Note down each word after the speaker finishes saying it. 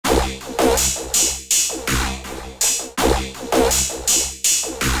Hey,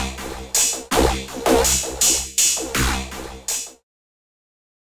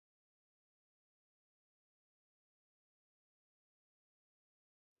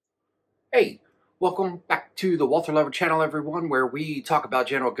 welcome back to the Walther Lover channel, everyone, where we talk about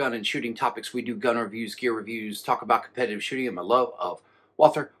general gun and shooting topics. We do gun reviews, gear reviews, talk about competitive shooting, and my love of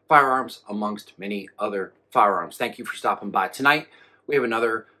Walther firearms, amongst many other firearms. Thank you for stopping by. Tonight, we have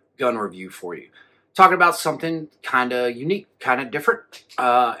another gun review for you. Talking about something kind of unique, kind of different,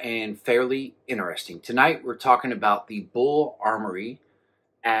 and fairly interesting. Tonight, we're talking about the Bul Armory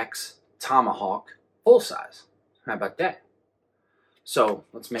Axe Tomahawk Full Size. How about that? So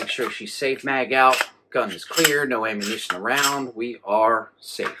let's make sure she's safe. Mag out, gun is clear, no ammunition around. We are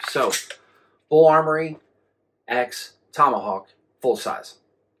safe. So, Bul Armory Axe Tomahawk Full Size.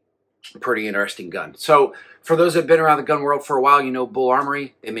 Pretty interesting gun. So, for those that have been around the gun world for a while, you know Bul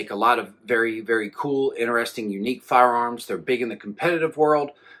Armory. They make a lot of very, very cool, interesting, unique firearms. They're big in the competitive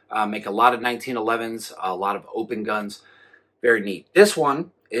world. Make a lot of 1911s, a lot of open guns. Very neat. This one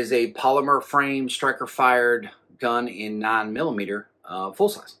is a polymer frame, striker fired gun in 9mm. Full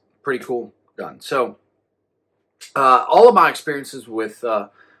size. Pretty cool gun. So, all of my experiences with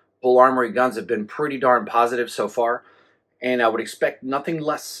Bul Armory guns have been pretty darn positive so far, and I would expect nothing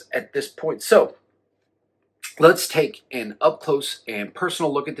less at this point. So, let's take an up-close and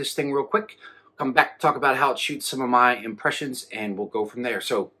personal look at this thing real quick. Come back, talk about how it shoots, some of my impressions, and we'll go from there.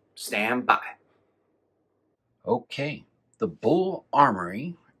 So, stand by. Okay, the Bul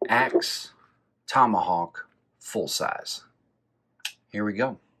Armory Axe Tomahawk Full Size. Here we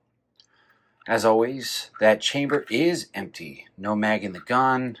go. As always, that chamber is empty. No mag in the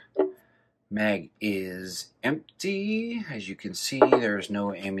gun. Mag is empty. As you can see, there's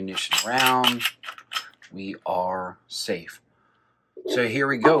no ammunition around. We are safe. So here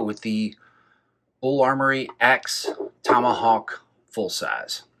we go with the Bul Armory Axe Tomahawk Full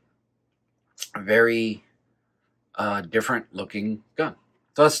Size. A very different looking gun.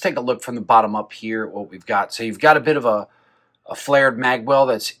 So let's take a look from the bottom up here at what we've got. So you've got a bit of a flared mag well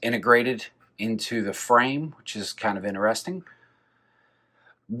that's integrated into the frame, which is kind of interesting.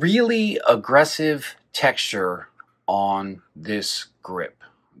 Really aggressive texture on this grip.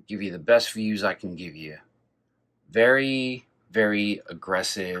 I'll give you the best views I can give you. Very, very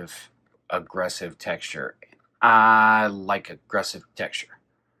aggressive texture. I like aggressive texture.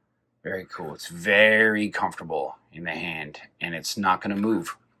 Very cool. It's very comfortable in the hand, and it's not going to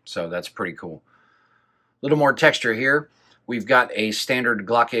move. So that's pretty cool. A little more texture here. We've got a standard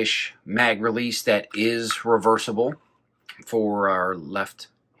Glockish mag release that is reversible for our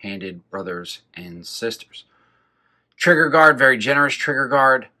left-handed brothers and sisters. Trigger guard, very generous trigger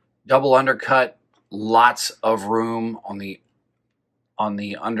guard. Double undercut, lots of room on the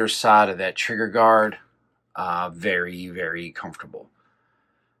underside of that trigger guard. Very, very comfortable.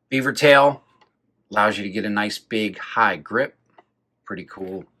 Beaver tail allows you to get a nice big high grip. Pretty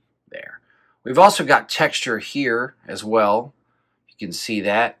cool there. We've also got texture here as well. You can see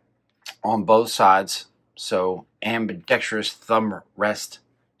that on both sides. So ambidextrous thumb rest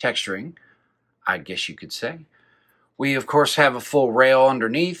texturing, I guess you could say. We of course have a full rail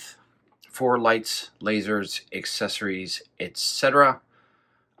underneath for lights, lasers, accessories, etc.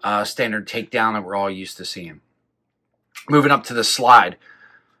 Standard takedown that we're all used to seeing. Moving up to the slide.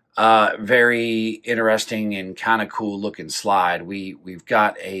 Very interesting and kind of cool looking slide. We've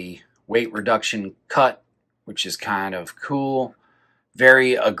got a weight reduction cut, which is kind of cool.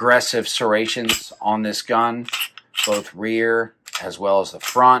 Very aggressive serrations on this gun, both rear as well as the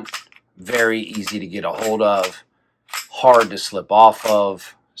front. Very easy to get a hold of, hard to slip off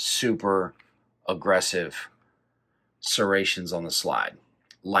of, super aggressive serrations on the slide.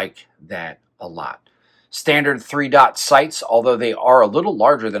 Like that a lot. Standard 3-dot sights, although they are a little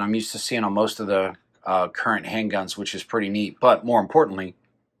larger than I'm used to seeing on most of the current handguns, which is pretty neat. But more importantly,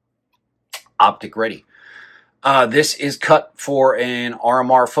 optic ready. This is cut for an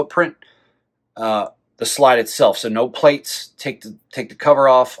RMR footprint. The slide itself, so no plates. Take the cover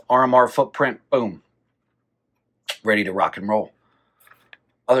off. RMR footprint. Boom. Ready to rock and roll.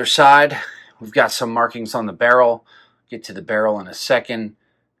 Other side, we've got some markings on the barrel. Get to the barrel in a second.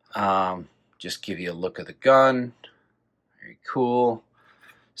 Just give you a look of the gun. Very cool.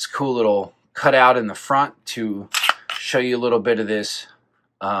 It's a cool little cutout in the front to show you a little bit of this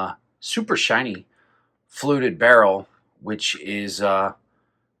super shiny fluted barrel, which is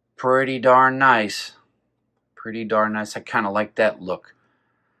pretty darn nice. Pretty darn nice. I kind of like that look.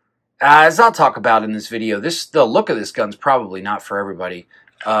 As I'll talk about in this video, the look of this gun's probably not for everybody.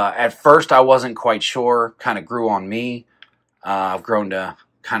 At first, I wasn't quite sure. Kind of grew on me. I've grown to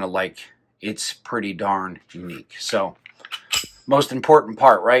kind of like it's pretty darn unique. So, most important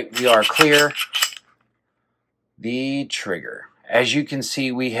part, right? We are clear the trigger. As you can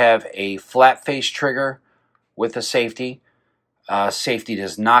see, we have a flat face trigger with a safety. Safety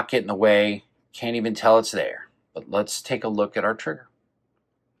does not get in the way. Can't even tell it's there. But let's take a look at our trigger.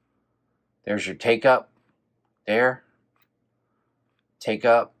 There's your take up. There. Take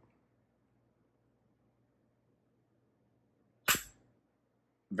up.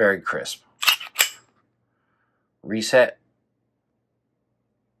 Very crisp. Reset.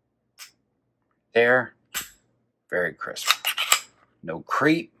 There. Very crisp. No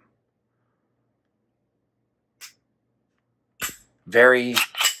creep. Very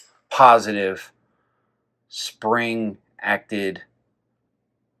positive spring acted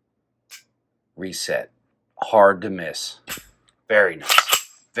reset. Hard to miss. Very nice.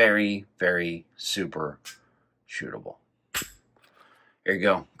 Very, very super shootable. There you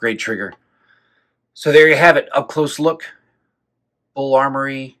go. Great trigger. So there you have it. Up close look. Bul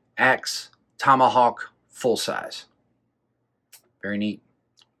Armory Axe Tomahawk Full Size. Very neat.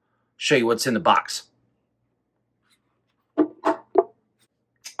 Show you what's in the box.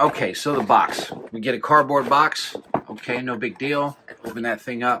 Okay, so the box. We get a cardboard box. Okay, no big deal. Open that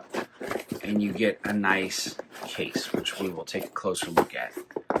thing up and you get a nice case, which we will take a closer look at.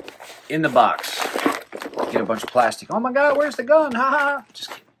 In the box, get a bunch of plastic. Oh my God, where's the gun? Ha ha.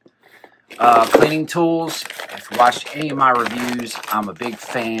 Just kidding. Cleaning tools. If you watched any of my reviews, I'm a big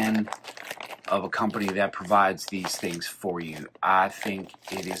fan of a company that provides these things for you. I think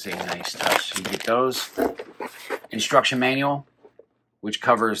it is a nice touch. So you get those. Instruction manual, which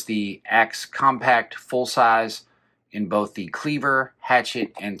covers the Axe Compact Full Size in both the cleaver,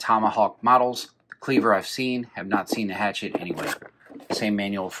 hatchet, and tomahawk models. The cleaver I've seen, have not seen the hatchet anyway. Same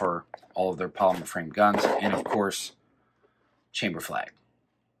manual for all of their polymer frame guns, and of course, chamber flag.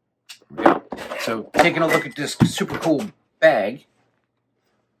 There we go. So taking a look at this super cool bag.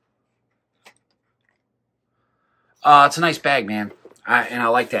 It's a nice bag, man. And I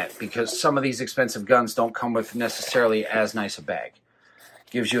like that because some of these expensive guns don't come with necessarily as nice a bag.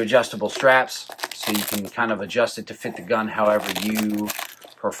 Gives you adjustable straps, so you can kind of adjust it to fit the gun however you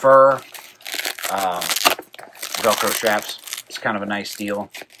prefer. Velcro straps. It's kind of a nice deal.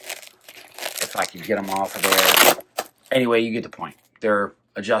 If I could get them off of there. Anyway, you get the point. They're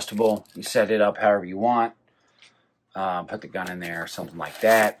adjustable. You set it up however you want. Put the gun in there, something like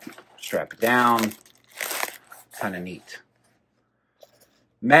that. Strap it down. Kind of neat.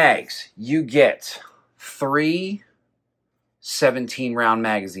 Mags. You get 3 17-round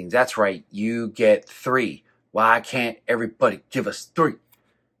magazines. That's right. You get 3. Why can't everybody give us 3?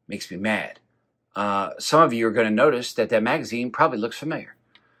 Makes me mad. Some of you are going to notice that that magazine probably looks familiar.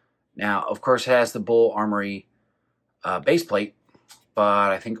 Now, of course, it has the Bul Armory base plate,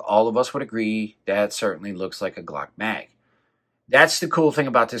 but I think all of us would agree that certainly looks like a Glock mag. That's the cool thing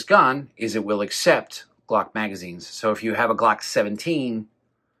about this gun, is it will accept Glock magazines. So if you have a Glock 17,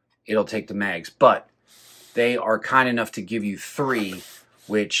 it'll take the mags. But they are kind enough to give you 3,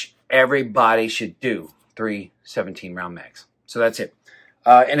 which everybody should do. 3 17-round mags. So that's it.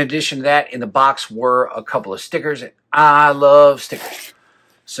 In addition to that, in the box were a couple of stickers. I love stickers.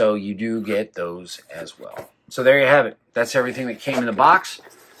 So you do get those as well. So there you have it. That's everything that came in the box.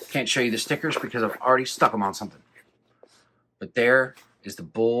 Can't show you the stickers because I've already stuck them on something. But there is the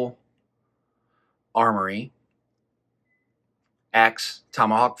Bul Armory Axe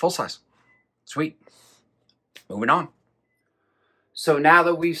Tomahawk Full Size. Sweet. Moving on. So now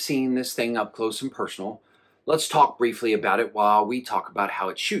that we've seen this thing up close and personal, let's talk briefly about it while we talk about how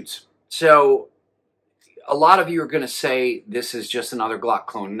it shoots. So a lot of you are going to say this is just another Glock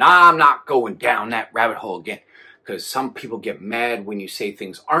clone. Nah, I'm not going down that rabbit hole again, because some people get mad when you say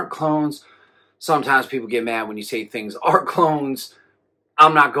things aren't clones. Sometimes people get mad when you say things are clones.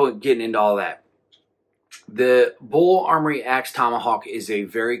 I'm not getting into all that. The Bul Armory Axe Tomahawk is a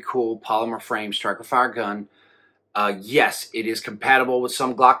very cool polymer frame striker fire gun. Yes, it is compatible with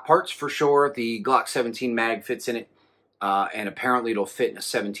some Glock parts for sure. The Glock 17 mag fits in it, and apparently it'll fit in a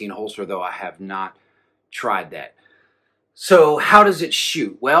 17 holster, though I have not tried that. So how does it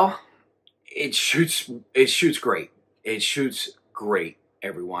shoot? Well, it shoots great. It shoots great,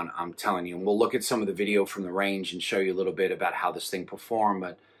 everyone, I'm telling you. And we'll look at some of the video from the range and show you a little bit about how this thing performed,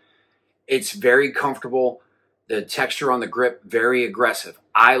 but it's very comfortable. The texture on the grip, very aggressive.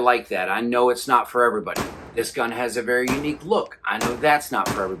 I like that. I know it's not for everybody. This gun has a very unique look. I know that's not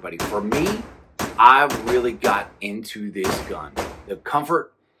for everybody. For me, I really got into this gun. The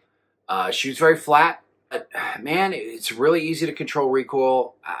comfort, shoots very flat. But, man, it's really easy to control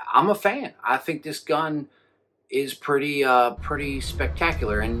recoil. I'm a fan. I think this gun is pretty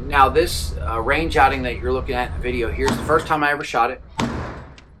spectacular. And now this range outing that you're looking at in the video here is the first time I ever shot it.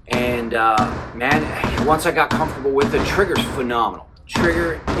 And man, once I got comfortable with the trigger's phenomenal.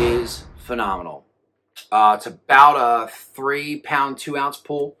 Trigger is phenomenal. It's about a 3-pound, 2-ounce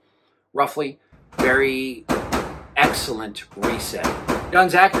pull, roughly. Very excellent reset.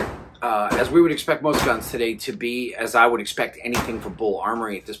 Gun's accurate, as we would expect most guns today to be, as I would expect anything from Bul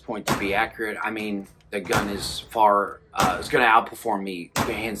Armory at this point to be accurate. I mean, the gun is going to outperform me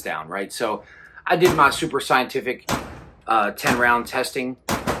hands down, right? So I did my super scientific 10-round testing.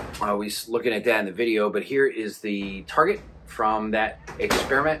 I was looking at that in the video, but here is the target from that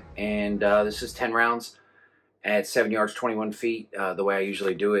experiment, and this is 10 rounds at 7 yards, 21 feet, the way I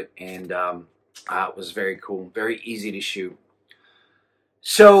usually do it, and it was very cool, very easy to shoot.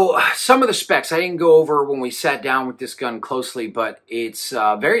 So some of the specs I didn't go over when we sat down with this gun closely, but it's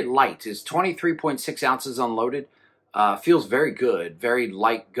very light. It's 23.6 ounces unloaded. Feels very good, very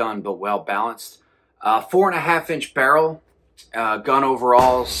light gun, but well balanced. 4.5-inch barrel. Gun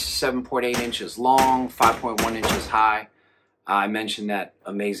overall 7.8 inches long, 5.1 inches high. I mentioned that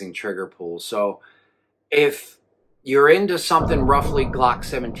amazing trigger pull. So if you're into something roughly Glock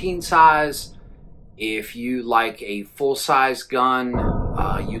 17 size, if you like a full-size gun,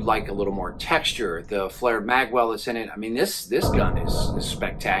 you like a little more texture, the flared magwell that's in it, I mean, this gun is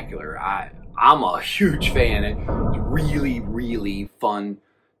spectacular. I'm a huge fan. It's really, really fun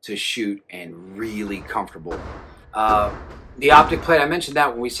to shoot and really comfortable. The optic plate, I mentioned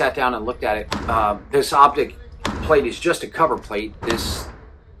that when we sat down and looked at it. This optic plate is just a cover plate. This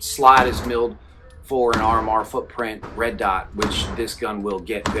slide is milled for an RMR footprint red dot, which this gun will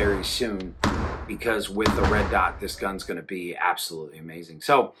get very soon, because with the red dot, this gun's going to be absolutely amazing.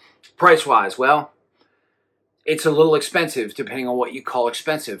 So price-wise, well, it's a little expensive depending on what you call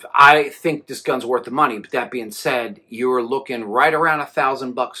expensive. I think this gun's worth the money, but that being said, you're looking right around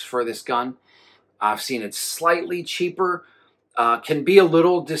 $1,000 for this gun. I've seen it slightly cheaper. Can be a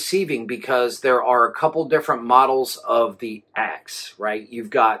little deceiving because there are a couple different models of the axe, right?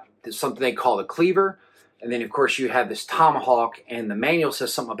 You've got something they call the cleaver, and then of course you have this tomahawk, and the manual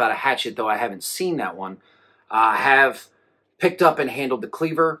says something about a hatchet, though I haven't seen that one. I have picked up and handled the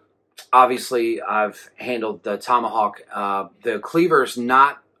cleaver. Obviously, I've handled the tomahawk. The cleaver is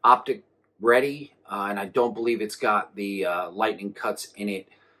not optic ready, and I don't believe it's got the lightning cuts in it.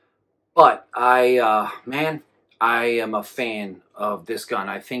 But man, I am a fan of this gun.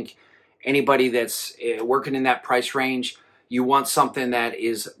 I think anybody that's working in that price range, you want something that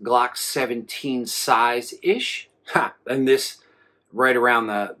is Glock 17 size-ish, and this right around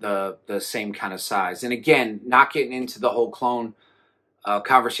the same kind of size. And again, not getting into the whole clone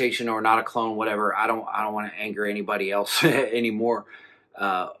conversation or not a clone, whatever. I don't want to anger anybody else anymore.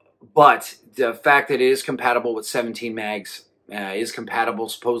 But the fact that it is compatible with 17 mags, is compatible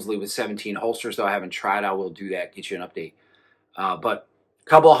supposedly with 17 holsters, though I haven't tried. I will do that, get you an update. But a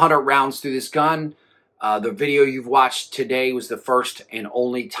couple 100 rounds through this gun. The video you've watched today was the first and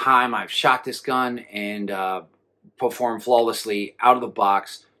only time I've shot this gun, and performed flawlessly out of the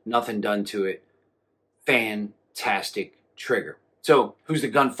box. Nothing done to it. Fantastic trigger. So who's the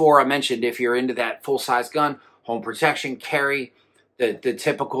gun for? I mentioned if you're into that full-size gun, home protection, carry, the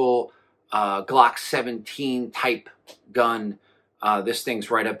typical Glock 17 type gun. This thing's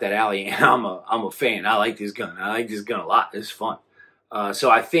right up that alley, and I'm a fan. I like this gun. I like this gun a lot. It's fun. So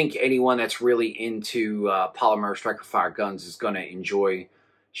I think anyone that's really into polymer striker fire guns is going to enjoy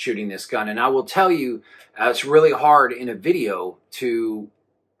shooting this gun. And I will tell you, it's really hard in a video to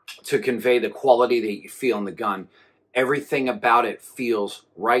convey the quality that you feel in the gun. Everything about it feels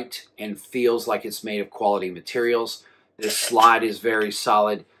right and feels like it's made of quality materials. This slide is very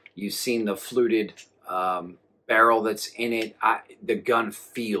solid. You've seen the fluted barrel that's in it. The gun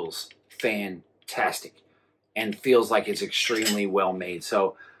feels fantastic and feels like it's extremely well made.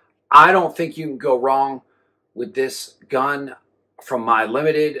 So I don't think you can go wrong with this gun. From my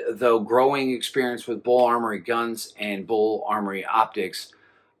limited, though growing experience with Bul Armory guns and Bul Armory optics,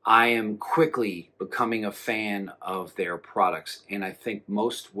 I am quickly becoming a fan of their products, and I think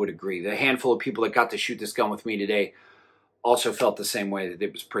most would agree. The handful of people that got to shoot this gun with me today also felt the same way, that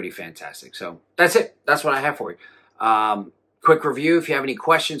it was pretty fantastic. So that's it. That's what I have for you. Quick review. If you have any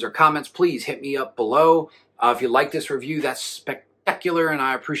questions or comments, please hit me up below. If you like this review, that's spectacular, and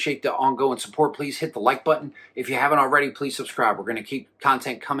I appreciate the ongoing support. Please hit the like button. If you haven't already, please subscribe. We're going to keep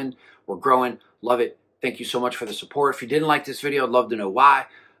content coming. We're growing. Love it. Thank you so much for the support. If you didn't like this video, I'd love to know why.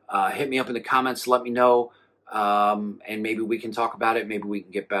 Hit me up in the comments. Let me know, and maybe we can talk about it. Maybe we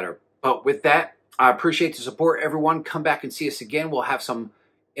can get better. But with that, I appreciate the support, everyone. Come back and see us again. We'll have some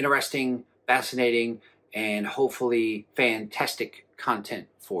interesting, fascinating, and hopefully fantastic content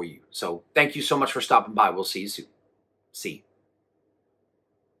for you. So thank you so much for stopping by. We'll see you soon. See you.